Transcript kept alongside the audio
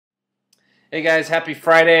Hey guys, happy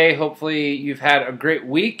Friday. Hopefully you've had a great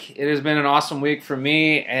week. It has been an awesome week for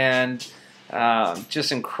me, and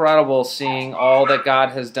just incredible seeing all that God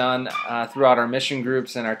has done throughout our mission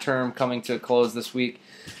groups and our term coming to a close this week.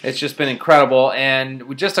 It's just been incredible,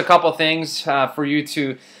 and just a couple things for you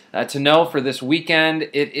to know for this weekend.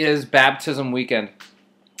 It is baptism weekend,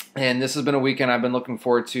 and this has been a weekend I've been looking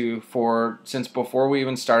forward to since before we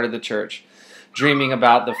even started the church, dreaming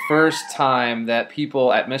about the first time that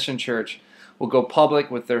people at Mission Church will go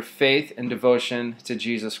public with their faith and devotion to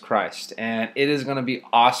Jesus Christ. And it is going to be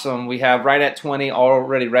awesome. We have right at 20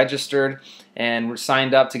 already registered and we're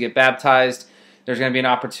signed up to get baptized. There's going to be an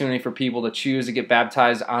opportunity for people to choose to get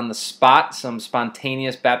baptized on the spot, some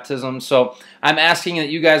spontaneous baptism. So I'm asking that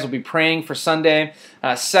you guys will be praying for Sunday.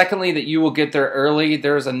 Secondly, that you will get there early.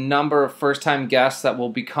 There's a number of first-time guests that will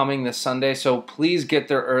be coming this Sunday, so please get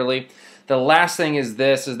there early. The last thing is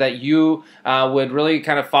that you would really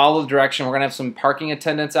kind of follow the direction. We're going to have some parking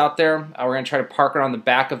attendants out there. We're going to try to park around the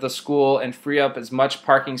back of the school and free up as much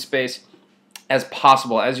parking space as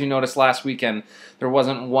possible. As you noticed last weekend, there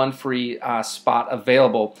wasn't one free spot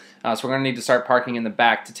available. So we're going to need to start parking in the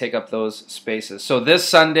back to take up those spaces. So this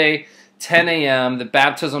Sunday, 10 a.m., the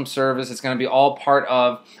baptism service, it's going to be all part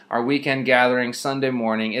of our weekend gathering Sunday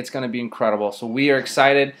morning. It's going to be incredible. So we are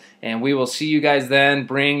excited, and we will see you guys then.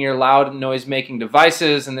 Bring your loud noise-making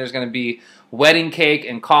devices, and there's going to be wedding cake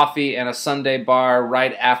and coffee and a Sunday bar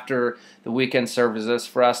right after the weekend services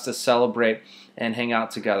for us to celebrate and hang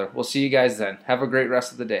out together. We'll see you guys then. Have a great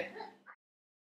rest of the day.